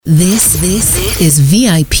This is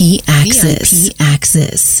VIP Access. VIP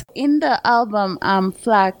Access. In the album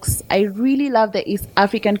Flax, I really love the East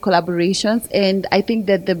African collaborations, and I think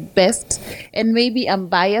that the best, and maybe I'm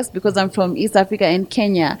biased because I'm from East Africa and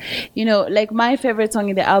Kenya. You know, like my favorite song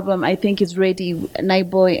in the album, I think is Ready,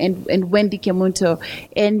 Naiboy and Wendy Kemunto.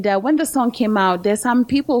 And when the song came out, there's some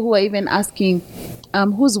people who are even asking,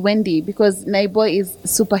 who's Wendy? Because Naiboy is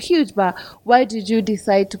super huge, but why did you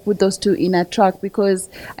decide to put those two in a track? Because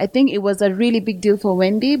I think it was a really big deal for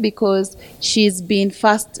Wendy because she's been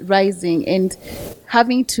fast rising, and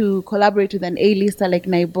having to collaborate with an A-lister like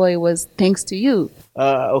Naiboy was thanks to you.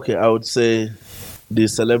 Okay, I would say the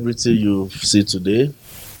celebrity you see today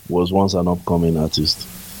was once an upcoming artist.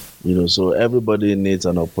 You know, so everybody needs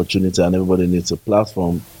an opportunity and everybody needs a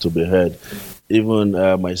platform to be heard. Even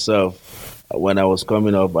myself, when I was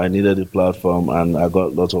coming up, I needed a platform and I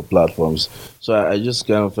got lots of platforms. So I just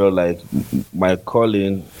kind of felt like my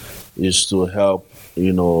calling is to help,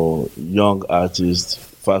 you know, young artists,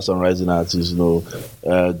 fast and rising artists, you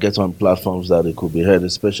know, get on platforms that they could be heard,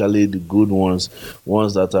 especially the good ones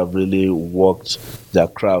that have really worked their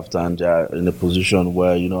craft and they are in a position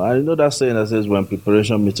where, you know, I know that saying that says when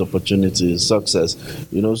preparation meets opportunity is success,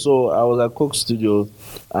 you know. So I was at Coke Studio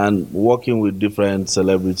and working with different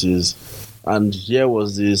celebrities, and here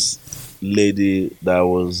was this lady that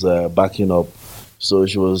was backing up. So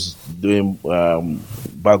she was doing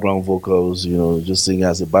background vocals, you know, just singing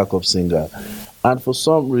as a backup singer. And for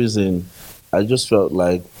some reason, I just felt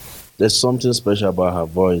like there's something special about her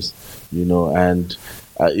voice, you know, and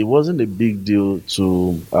it wasn't a big deal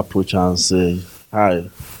to approach her and say, "Hi,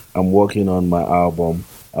 I'm working on my album.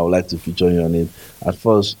 I would like to feature you on it." At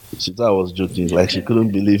first, she thought I was joking, like she couldn't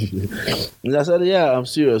believe it. And I said, "Yeah, I'm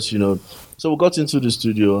serious, you know." So we got into the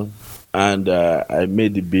studio and I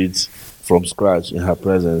made the beats from scratch in her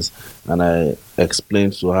presence, and I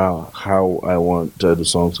explained to her how I wanted the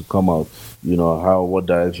song to come out, you know, what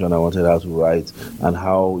direction I wanted her to write, and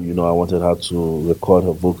how, you know, I wanted her to record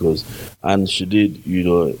her vocals. And she did, you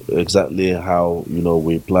know, exactly how, you know,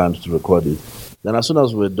 we planned to record it. Then as soon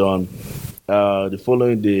as we're done, the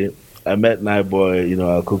following day, I met Naiboy, you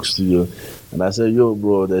know, at Coke Studio, and I said, "Yo,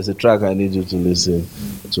 bro, there's a track I need you to listen."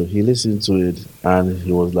 So he listened to it, and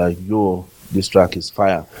he was like, "Yo, this track is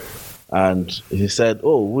fire." And he said,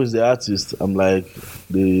 "Oh, who is the artist?" I'm like,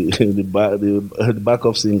 the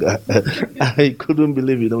backup singer. I couldn't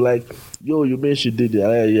believe it. I'm like, "Yo, you mean she did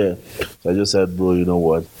it?" Yeah. So I just said, "Bro, you know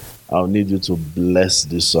what? I'll need you to bless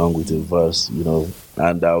this song with a verse, you know,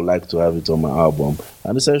 and I would like to have it on my album."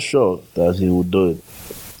 And he said, sure, that he would do it.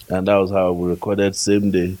 And that was how we recorded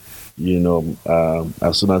same day, you know.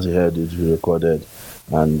 As soon as he heard it, we recorded.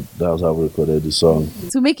 And that was how we recorded the song.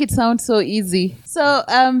 To make it sound so easy. So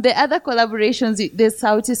the other collaborations, there's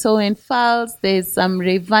Sauti Soul and Files, there's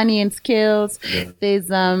Rayvani and Scales, there's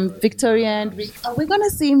Victoria and Rick. Are we going to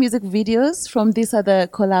see music videos from these other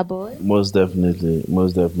collabos? Most definitely.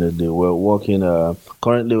 We're working,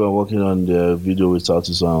 currently we're working on the video with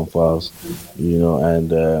Sauti Soul and Files, you know,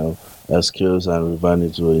 and Skills and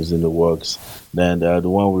Rayvani too is in the works. Then the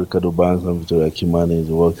one with Ricardo Banks and Victoria Kimani is in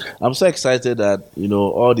the works. I'm so excited that, you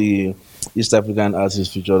know, all the East African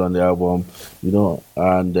artists featured on the album, you know,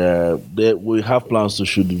 and we have plans to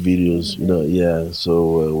shoot the videos, you know, yeah,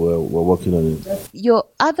 so we're working on it. Your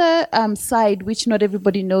other side, which not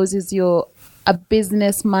everybody knows, is you're a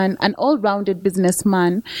businessman, an all-rounded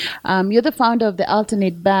businessman. You're the founder of the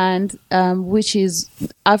Alternate Band, which is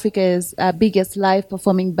Africa's biggest live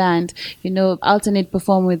performing band. You know, Alternate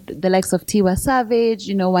perform with the likes of Tiwa Savage,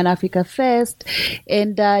 you know, One Africa Fest.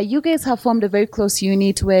 And you guys have formed a very close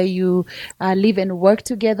unit where you live and work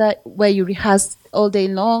together, where you rehearse all day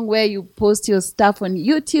long, where you post your stuff on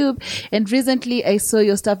YouTube. And recently I saw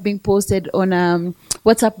your stuff being posted on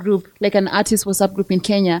WhatsApp group, like an artist WhatsApp group in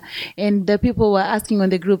Kenya. And the people were asking on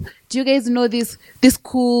the group, do you guys know this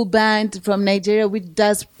cool band from Nigeria which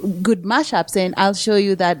does good mashups? And I'll show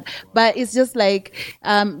you that. But it's just like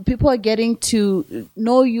people are getting to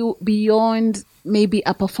know you beyond maybe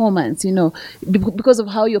a performance, you know, because of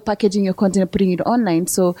how you're packaging your content and putting it online.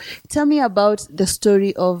 So tell me about the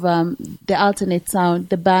story of the Alternate Sound,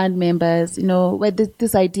 the band members, you know, where did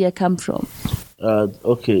this idea come from?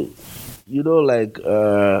 Okay. You know, like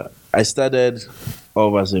I started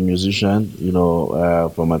off as a musician, you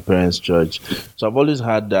know, from my parents' church. So I've always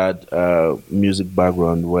had that music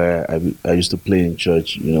background where I used to play in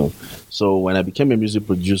church, you know. So when I became a music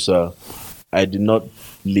producer, I did not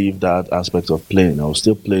leave that aspect of playing. I was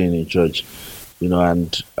still playing in church, you know,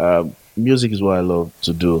 and music is what I love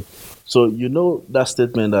to do. So, you know, that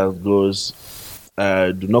statement that goes,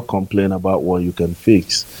 do not complain about what you can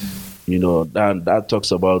fix. That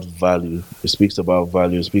talks about value. It speaks about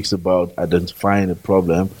value. It speaks about identifying a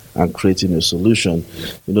problem and creating a solution.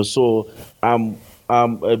 So I'm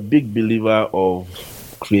a big believer of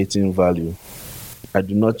creating value. I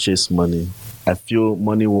do not chase money. I feel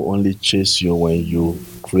money will only chase you when you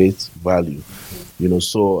create value.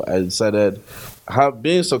 So I decided, have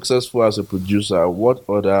being successful as a producer, what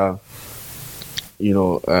other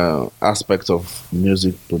aspects of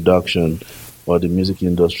music production or the music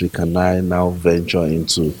industry can I now venture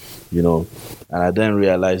into, and I then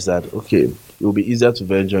realized that, okay, it will be easier to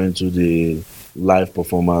venture into the live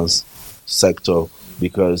performance sector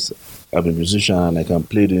because I'm a musician and I can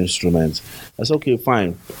play the instruments. I said, okay,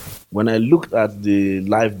 fine. When I looked at the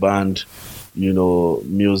live band,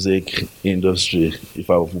 music industry, if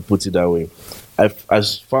I would put it that way, I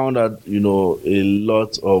found that, a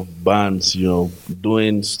lot of bands,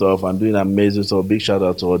 doing stuff and doing amazing stuff. Big shout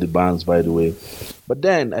out to all the bands, by the way. But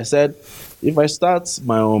then I said, if I start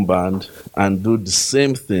my own band and do the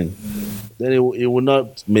same thing, then it will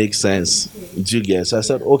not make sense. Do you get? So I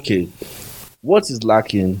said, okay, what is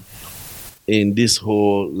lacking in this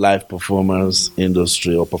whole live performance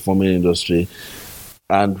industry or performing industry,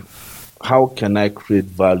 and how can I create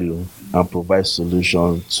value and provide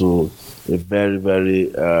solution to a very,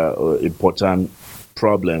 very important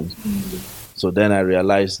problem? So then I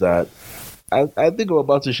realized that I think I'm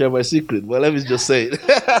about to share my secret, but let me just say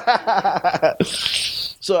it.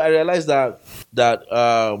 So I realized that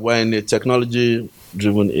we're in a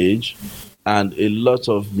technology-driven age, and a lot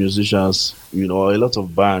of musicians, a lot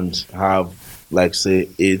of bands have, like, say,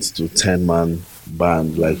 8 to 10 man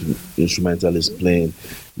band, like instrumentalists playing.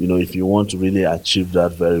 If you want to really achieve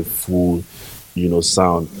that very full,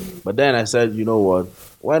 sound. But then I said, you know what?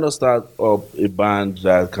 Why not start up a band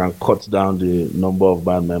that can cut down the number of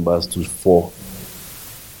band members to 4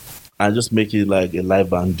 and just make it like a live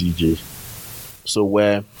band DJ? So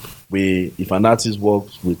where if an artist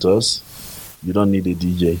works with us, you don't need a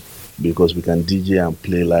DJ because we can DJ and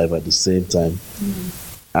play live at the same time.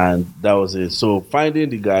 And that was it. So finding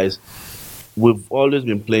the guys, we've always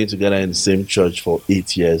been playing together in the same church for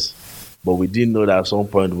 8 years, but we didn't know that at some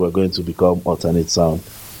point we were going to become Alternate Sound.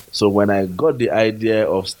 So when I got the idea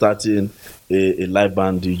of starting a live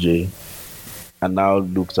band DJ, I now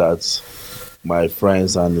looked at my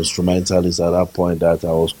friends and instrumentalists at that point that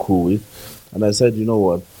I was cool with, and I said, you know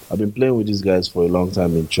what? I've been playing with these guys for a long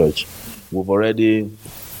time in church. We've already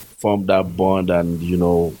formed that bond, and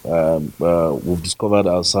we've discovered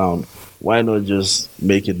our sound. Why not just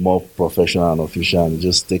make it more professional and official and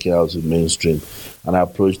just take it out to the mainstream? And I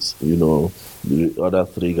approached, the other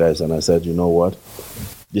 3 guys, and I said, you know what?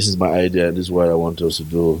 This is my idea. This is what I want us to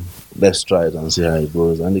do. Let's try it and see how it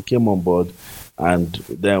goes. And they came on board, and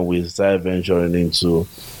then we started venturing into,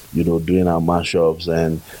 doing our mashups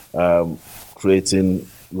and creating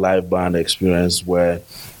live band experience where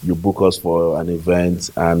you book us for an event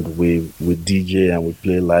and we DJ and we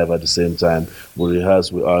play live at the same time. We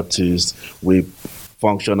rehearse with artists. We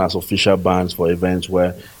function as official bands for events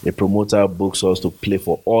where a promoter books us to play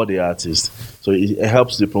for all the artists. So it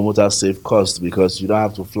helps the promoter save costs because you don't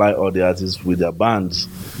have to fly all the artists with their bands.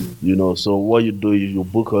 So what you do, you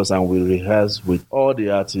book us and we rehearse with all the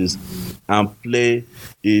artists and play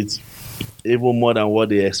it even more than what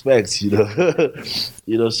they expect.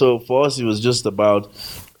 So for us it was just about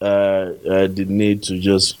the need to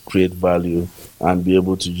just create value and be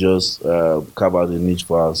able to just carve out a niche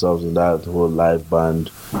for ourselves in that whole live band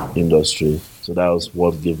industry. So that was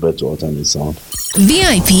what gave birth to Alternate Sound.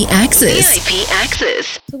 VIP Access. VIP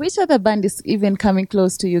Access. So which other band is even coming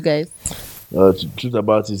close to you guys? The truth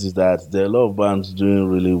about it is that there are a lot of bands doing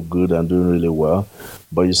really good and doing really well.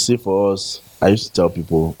 But you see, for us, I used to tell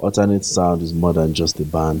people, Alternate Sound is more than just a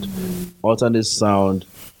band. Alternate Sound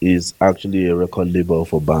is actually a record label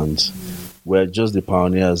for bands. We're just the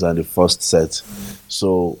pioneers and the first set.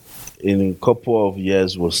 So in a couple of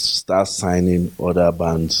years, we'll start signing other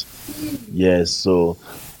bands. Yes, so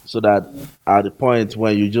that at the point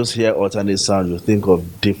when you just hear Alternate Sound, you think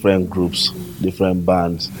of different groups, different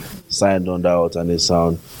bands signed under Alternate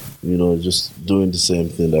Sound, just doing the same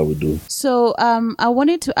thing that we do. So I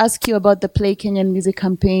wanted to ask you about the Play Kenyan Music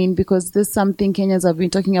campaign, because this is something Kenyans have been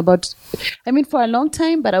talking about, for a long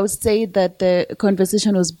time, but I would say that the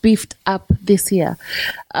conversation was beefed up this year.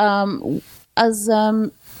 As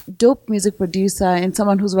dope music producer and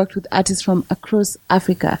someone who's worked with artists from across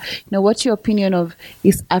Africa, what's your opinion of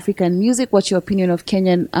East African music? What's your opinion of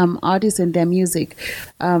Kenyan artists and their music?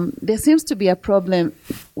 There seems to be a problem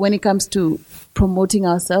when it comes to promoting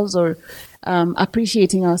ourselves or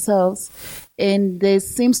appreciating ourselves. and there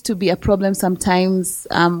seems to be a problem sometimes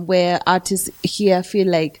where artists here feel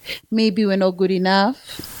like maybe we're not good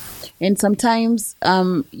enough. And sometimes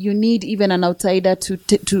you need even an outsider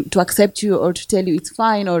to accept you or to tell you it's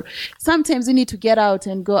fine. Or sometimes you need to get out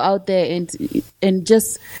and go out there and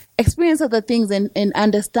just experience other things and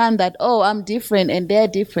understand that, oh, I'm different and they're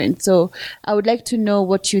different. So I would like to know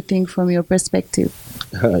what you think from your perspective.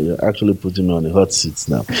 You're actually putting me on the hot seats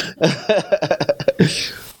now.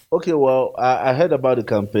 Okay, well, I heard about the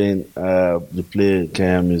campaign, the Play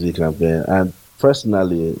Kenya Music campaign, and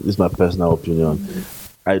personally, this is my personal opinion.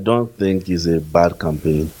 I don't think it's a bad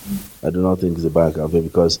campaign. I do not think it's a bad campaign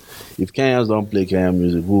because if Kenyans don't play Kenyan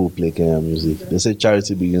music, who will play Kenyan music? They say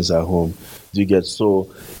charity begins at home. Do you get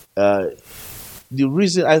so? The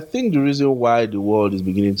reason why the world is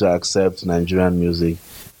beginning to accept Nigerian music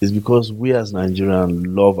is because we as Nigerians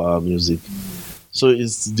love our music. So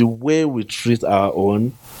it's the way we treat our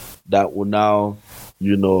own that will now,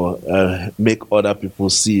 make other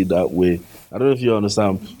people see it that way. I don't know if you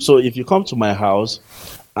understand. So if you come to my house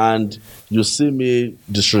and you see me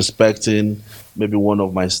disrespecting maybe one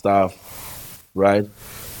of my staff, right?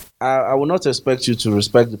 I will not expect you to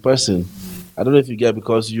respect the person. I don't know if you get,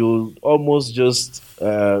 because you almost just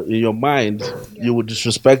in your mind you would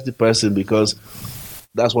disrespect the person because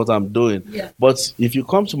that's what I'm doing. Yeah. But if you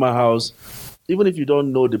come to my house, even if you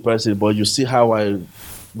don't know the person, but you see how I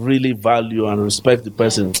really value and respect the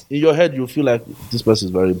person, in your head you feel like this person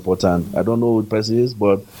is very important. I don't know who the person is,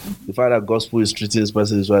 but the fact that gospel is treating this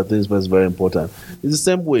person is why I think this person is very important. It's the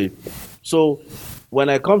same way. So when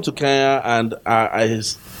I come to Kenya and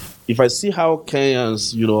if I see how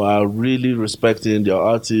Kenyans, are really respecting their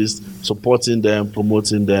artists, supporting them,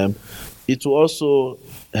 promoting them, it will also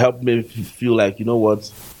help me feel like,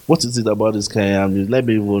 what is it about this Kenyan music? Let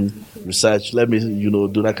me even research. Let me,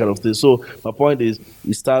 do that kind of thing. So my point is,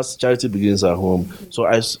 charity begins at home. So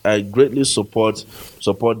I greatly support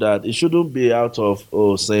that. It shouldn't be out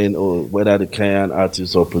of saying whether the Kenyan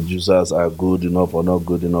artists or producers are good enough or not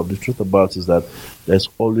good enough. The truth about it is that there's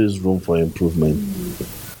always room for improvement.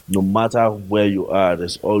 No matter where you are,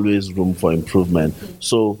 there's always room for improvement.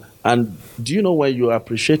 So, and do you know when you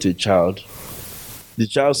appreciate a child, the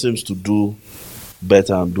child seems to do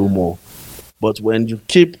better and do more. But when you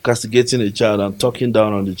keep castigating a child and talking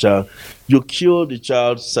down on the child, you kill the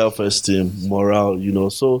child's self-esteem, morale,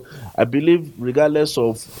 So I believe regardless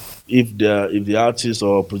of if the artists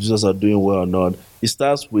or producers are doing well or not, it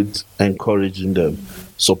starts with encouraging them,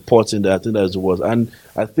 supporting them. I think that's the word. And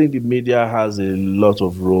I think the media has a lot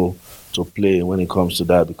of role to play when it comes to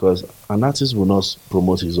that, because an artist will not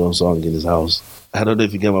promote his own song in his house. I don't know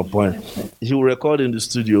if you get my point. He will record in the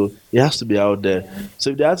studio. He has to be out there. So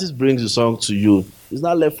if the artist brings the song to you, it's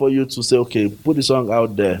not left for you to say, okay, put the song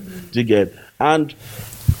out there. Do you get? And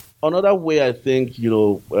another way I think,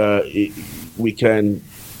 we can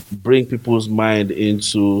bring people's mind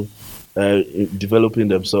into developing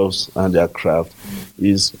themselves and their craft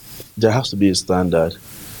is there has to be a standard.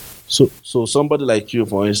 So somebody like you,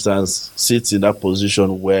 for instance, sits in that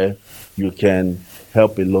position where you can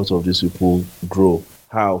help a lot of these people grow.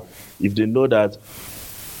 How? If they know that,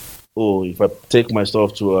 if I take my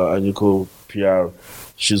stuff to Anyiko PR,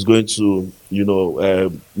 she's going to,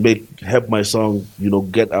 help my song,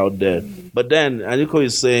 get out there. But then Anyiko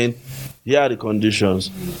is saying, here are the conditions.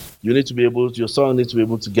 You need to be your song needs to be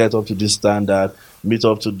able to get up to this standard, meet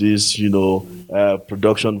up to this,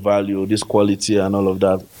 production value, this quality and all of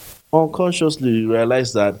that. Unconsciously, you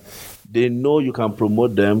realize that they know you can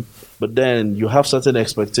promote them, but then you have certain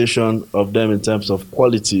expectation of them in terms of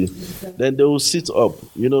quality. Then they will sit up,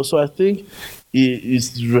 So I think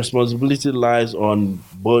its responsibility lies on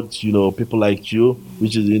both, people like you,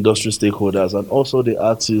 which is the industry stakeholders, and also the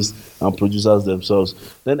artists and producers themselves.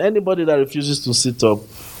 Then anybody that refuses to sit up,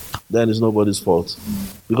 then it's nobody's fault.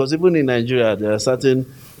 Because even in Nigeria, there are certain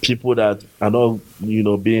people that are not,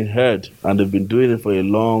 being heard, and they've been doing it for a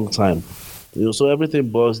long time. So everything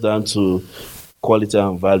boils down to quality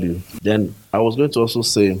and value. Then I was going to also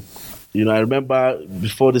say, I remember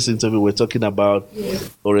before this interview, we were talking about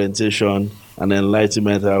orientation and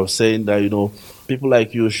enlightenment. I was saying that, people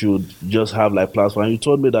like you should just have like platforms. And you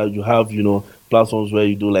told me that you have, platforms where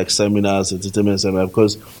you do like seminars, entertainment seminars,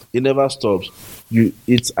 because it never stops.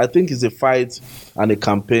 I think it's a fight and a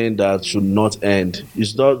campaign that should not end.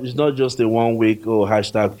 It's not just a 1 week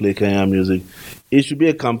hashtag play Kenyan music. It should be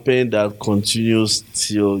a campaign that continues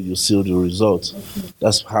till you see the results. Okay.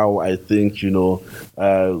 That's how I think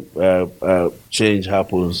change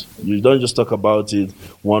happens. You don't just talk about it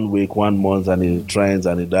 1 week, 1 month, and it trends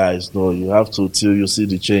and it dies. No, you have to till you see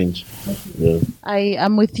the change. Okay. Yeah. I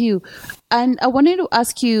am with you. And I wanted to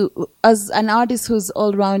ask you, as an artist who's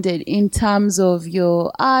all rounded in terms of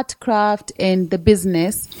your art, craft, and the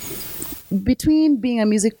business, between being a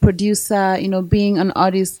music producer, being an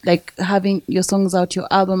artist, like having your songs out, your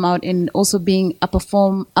album out, and also being a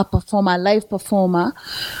performer, live performer,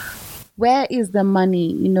 where is the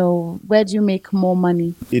money? Where do you make more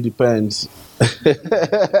money? It depends.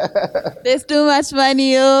 There's too much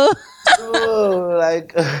money, oh. Oh,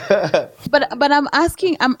 like but I'm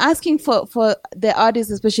asking for the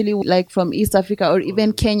artists, especially like from East Africa or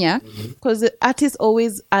even Kenya, because the artists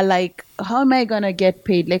always are like, how am I gonna get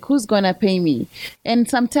paid? Like, who's gonna pay me? And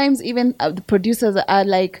sometimes even the producers are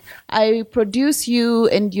like, I produce you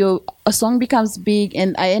and a song becomes big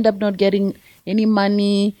and I end up not getting any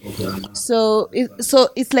money. Okay. So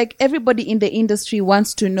it's like everybody in the industry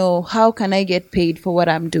wants to know, how can I get paid for what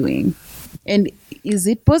I'm doing? And is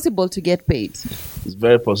it possible to get paid? It's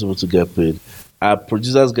very possible to get paid. Are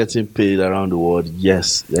producers getting paid around the world?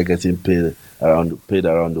 Yes, they're getting paid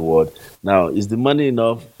around the world. Now, is the money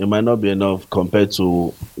enough? It might not be enough compared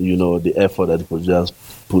to the effort that the producers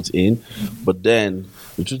put in. But then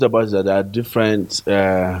the truth about it is that there are different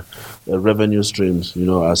revenue streams.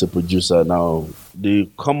 As a producer. Now, the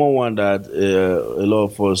common one that a lot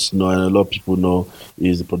of us know and a lot of people know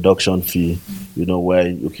is the production fee. Where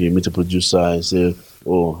you meet a producer and say,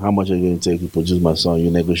 oh, how much are you going to take to produce my song? You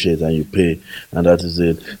negotiate and you pay, and that is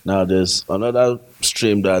it. Now, there's another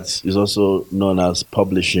stream that is also known as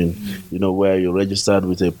publishing, where you're registered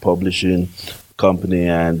with a publishing company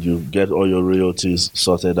and you get all your royalties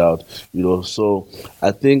sorted out. So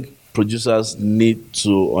I think producers need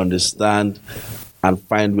to understand and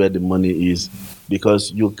find where the money is,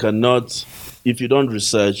 because you cannot, if you don't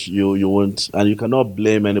research, you won't, and you cannot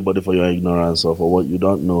blame anybody for your ignorance or for what you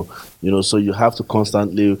don't know. So you have to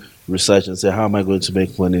constantly research and say, how am I going to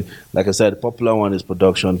make money? Like I said, the popular one is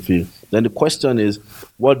production fee. Then the question is,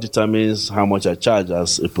 what determines how much I charge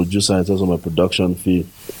as a producer in terms of my production fee?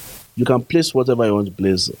 You can place whatever you want to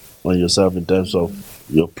place on yourself in terms of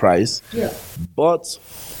your price. Yeah. But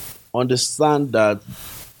understand that,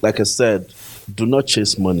 like I said, do not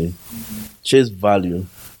chase money. Chase value,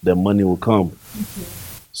 then money will come.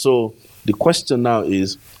 So the question now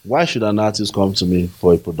is, why should an artist come to me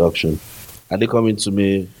for a production? Are they coming to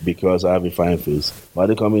me because I have a fine face? Or are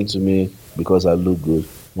they coming to me because I look good?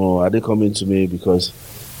 Or are they coming to me because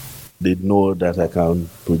they know that I can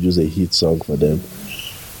produce a hit song for them?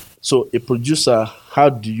 So a producer, how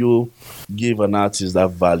do you give an artist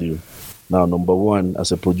that value? Now, number one,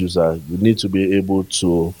 as a producer, you need to be able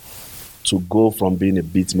to go from being a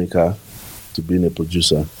beat maker to being a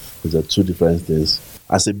producer. These are two different things.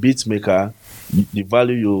 As a beat maker, the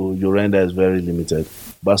value you render is very limited.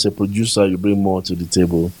 But as a producer, you bring more to the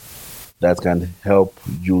table that can help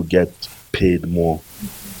you get paid more.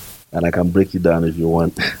 And I can break it down if you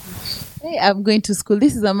want. Hey, I'm going to school.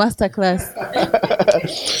 This is a master class.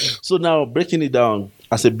 So now, breaking it down,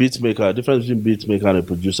 as a beat maker, difference between beat maker and a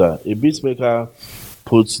producer. A beat maker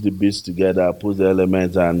puts the beats together, puts the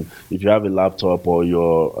elements, and if you have a laptop or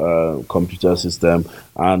your computer system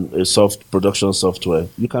and a production software,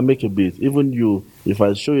 you can make a beat. Even you, if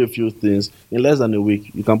I show you a few things, in less than a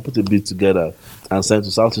week, you can put a beat together and send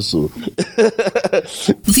to Salty Soul.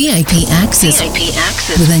 VIP Access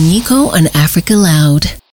with Anyiko and Africa Loud.